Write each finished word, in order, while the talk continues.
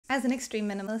As an extreme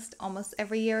minimalist, almost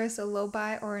every year is a low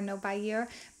buy or a no buy year,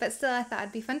 but still I thought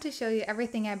it'd be fun to show you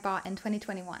everything I bought in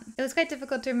 2021. It was quite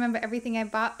difficult to remember everything I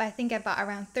bought, but I think I bought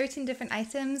around 13 different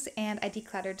items and I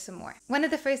decluttered some more. One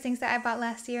of the first things that I bought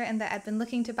last year and that I'd been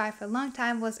looking to buy for a long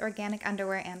time was organic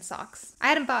underwear and socks. I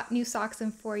hadn't bought new socks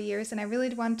in 4 years and I really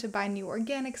wanted to buy new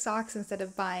organic socks instead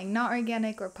of buying not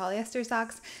organic or polyester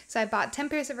socks, so I bought 10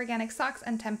 pairs of organic socks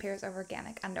and 10 pairs of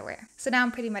organic underwear. So now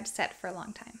I'm pretty much set for a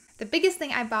long time. The biggest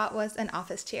thing I bought was an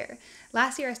office chair.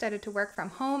 Last year I started to work from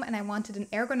home and I wanted an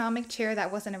ergonomic chair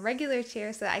that wasn't a regular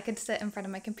chair so that I could sit in front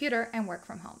of my computer and work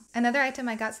from home. Another item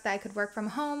I got so that I could work from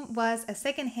home was a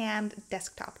secondhand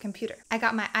desktop computer. I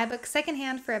got my iBook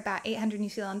secondhand for about 800 New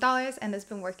Zealand dollars and it's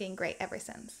been working great ever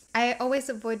since. I always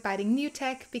avoid buying new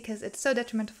tech because it's so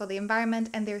detrimental for the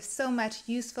environment and there's so much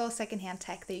useful secondhand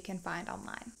tech that you can find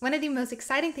online. One of the most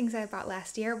exciting things I bought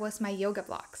last year was my yoga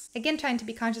blocks. Again, trying to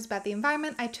be conscious about the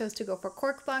environment, I chose to go for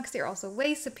cork blocks. They're also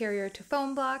way superior to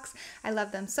foam blocks. I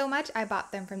love them so much. I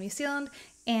bought them from New Zealand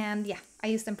and yeah, I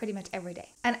use them pretty much every day.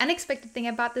 An unexpected thing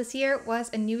I bought this year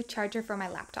was a new charger for my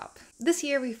laptop. This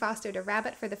year we fostered a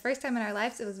rabbit for the first time in our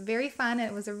lives. It was very fun and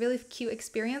it was a really cute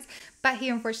experience, but he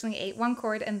unfortunately ate one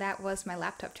cord and that was my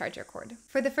laptop charger cord.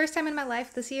 For the first time in my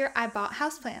life this year, I bought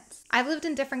houseplants. I've lived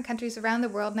in different countries around the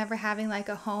world, never having like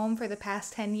a home for the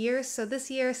past 10 years. So this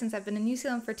year, since I've been in New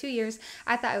Zealand for 2 years,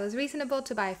 I thought it was reasonable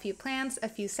to buy a few plants, a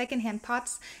few secondhand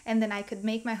pots, and then I could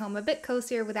make my home a bit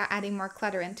cozier without adding more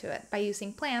clutter into it by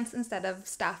using plants instead of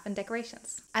stuff and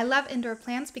decorations. I love indoor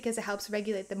plants because it helps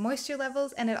regulate the moisture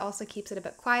levels and it also keeps it a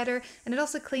bit quieter and it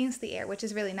also cleans the air, which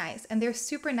is really nice. And they're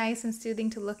super nice and soothing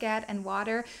to look at and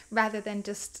water rather than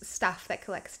just stuff that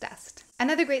collects dust.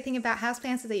 Another great thing about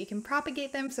houseplants is that you can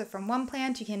propagate them, so from one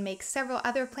plant you can make several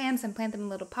other plants and plant them in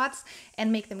little pots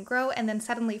and make them grow, and then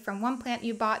suddenly from one plant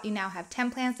you bought, you now have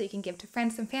 10 plants that you can give to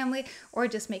friends and family or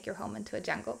just make your home into a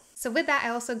jungle. So with that I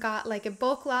also got like a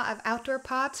bulk lot of outdoor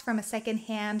pots from a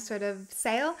secondhand sort of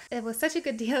sale. It was such a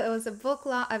good deal. It was a bulk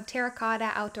lot of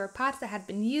terracotta outdoor pots that had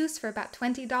been used for about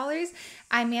 $20.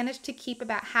 I managed to keep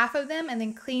about half of them and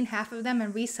then clean half of them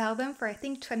and resell them for I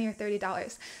think $20 or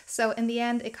 $30. So in the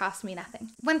end it cost me nothing.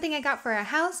 One thing I got for our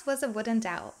house was a wooden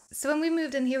dowel. So when we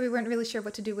moved in here, we weren't really sure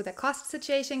what to do with the closet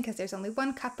situation because there's only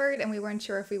one cupboard and we weren't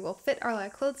sure if we will fit all our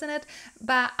clothes in it,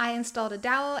 but I installed a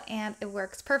dowel and it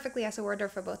works perfectly as a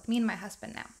wardrobe for both me and my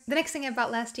husband now. The next thing I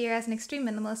bought last year as an extreme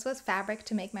minimalist was fabric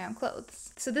to make my own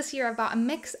clothes. So this year I bought a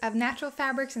mix of natural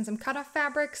fabrics and some cut-off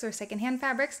fabrics or secondhand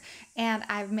fabrics, and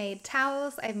I've made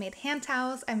towels, I've made hand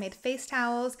towels, I've made face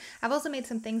towels, I've also made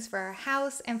some things for our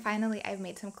house, and finally I've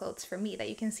made some clothes for me that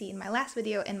you can see in my last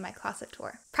video in my closet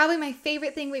tour. Probably my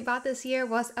favorite thing we bought this year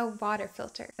was a water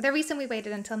filter. The reason we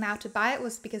waited until now to buy it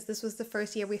was because this was the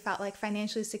first year we felt like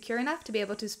financially secure enough to be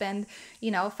able to spend,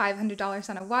 $500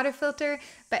 on a water filter,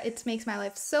 but it makes my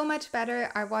life so much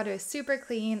better. Our water is super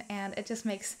clean and it just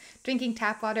makes drinking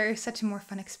tap water such a more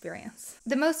fun experience.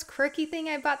 The most quirky thing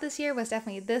I bought this year was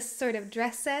definitely this sort of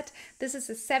dress set. This is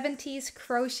a 70s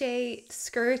crochet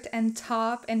skirt and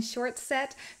top and short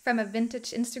set from a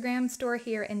vintage Instagram store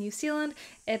here in New Zealand.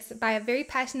 It's by a very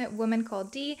passionate woman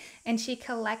called Dee, and she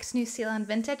collects New Zealand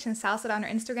vintage and sells it on her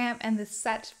Instagram, and there's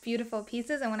such beautiful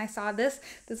pieces. And when I saw this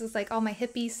was like all my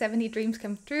hippie 70 dreams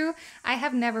come true. I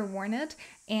have never worn it,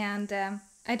 and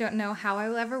I don't know how I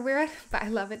will ever wear it, but I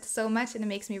love it so much and it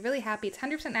makes me really happy. It's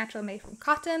 100% natural, made from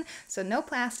cotton, so no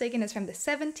plastic, and it's from the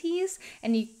 70s,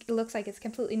 and it looks like it's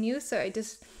completely new, so it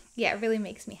really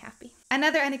makes me happy.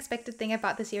 Another unexpected thing I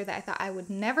bought this year that I thought I would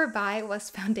never buy was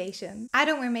foundation. I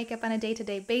don't wear makeup on a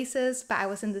day-to-day basis, but I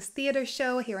was in this theater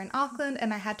show here in Auckland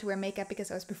and I had to wear makeup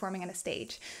because I was performing on a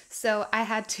stage. So I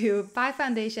had to buy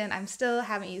foundation. I still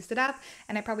haven't used it up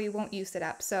and I probably won't use it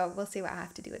up, so we'll see what I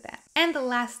have to do with that. And the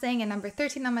last thing, and number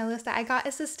 13 on my list that I got,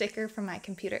 is a sticker for my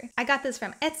computer. I got this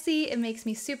from Etsy. It makes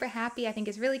me super happy. I think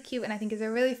it's really cute and I think it's a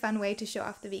really fun way to show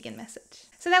off the vegan message.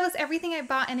 So that was everything I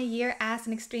bought in a year as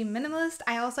an extreme minimalist.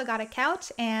 I also got a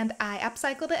couch and I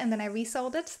upcycled it and then I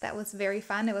resold it. That was very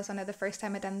fun. It was one of the first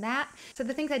time I'd done that. So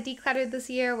the things I decluttered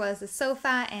this year was a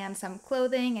sofa and some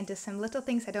clothing and just some little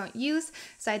things I don't use.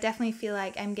 So I definitely feel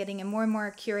like I'm getting a more and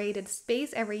more curated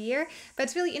space every year. But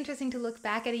it's really interesting to look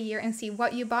back at a year and see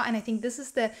what you bought. And I think this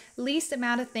is the least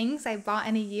amount of things I bought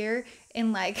in a year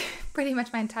in like pretty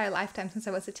much my entire lifetime since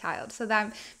I was a child. So that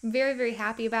I'm very, very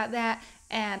happy about that.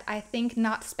 and I think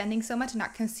not spending so much,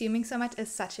 not consuming so much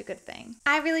is such a good thing.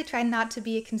 I really try not to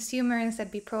be a consumer,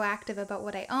 instead be proactive about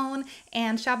what I own,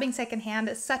 and shopping secondhand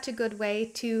is such a good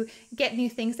way to get new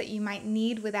things that you might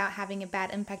need without having a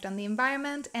bad impact on the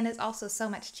environment, and it's also so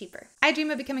much cheaper. I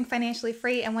dream of becoming financially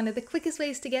free, and one of the quickest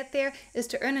ways to get there is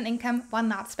to earn an income while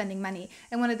not spending money.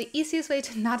 And one of the easiest ways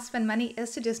to not spend money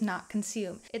is to just not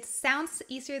consume. It sounds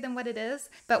easier than what it is,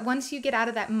 but once you get out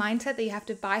of that mindset that you have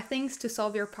to buy things to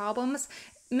solve your problems,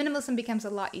 minimalism becomes a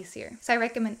lot easier. So I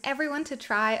recommend everyone to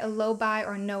try a low buy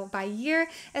or no buy year,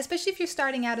 especially if you're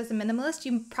starting out as a minimalist.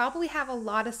 You probably have a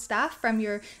lot of stuff from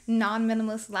your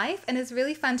non-minimalist life, and it's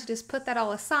really fun to just put that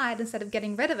all aside instead of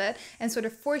getting rid of it and sort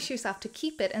of force yourself to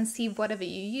keep it and see what of it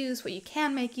you use, what you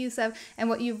can make use of, and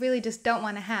what you really just don't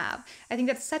want to have. I think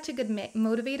that's such a good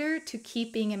motivator to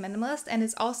keep being a minimalist, and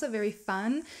it's also very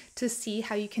fun to see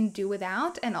how you can do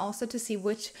without, and also to see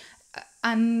which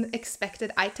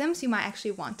unexpected items you might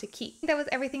actually want to keep. That was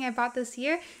everything I bought this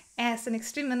year. As an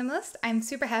extreme minimalist, I'm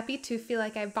super happy to feel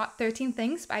like I bought 13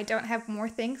 things, but I don't have more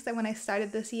things than when I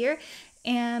started this year.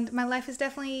 And my life is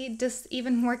definitely just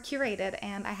even more curated,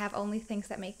 and I have only things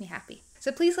that make me happy.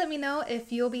 So please let me know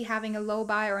if you'll be having a low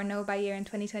buy or a no buy year in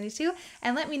 2022,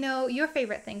 and let me know your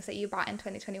favorite things that you bought in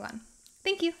 2021.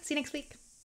 Thank you. See you next week.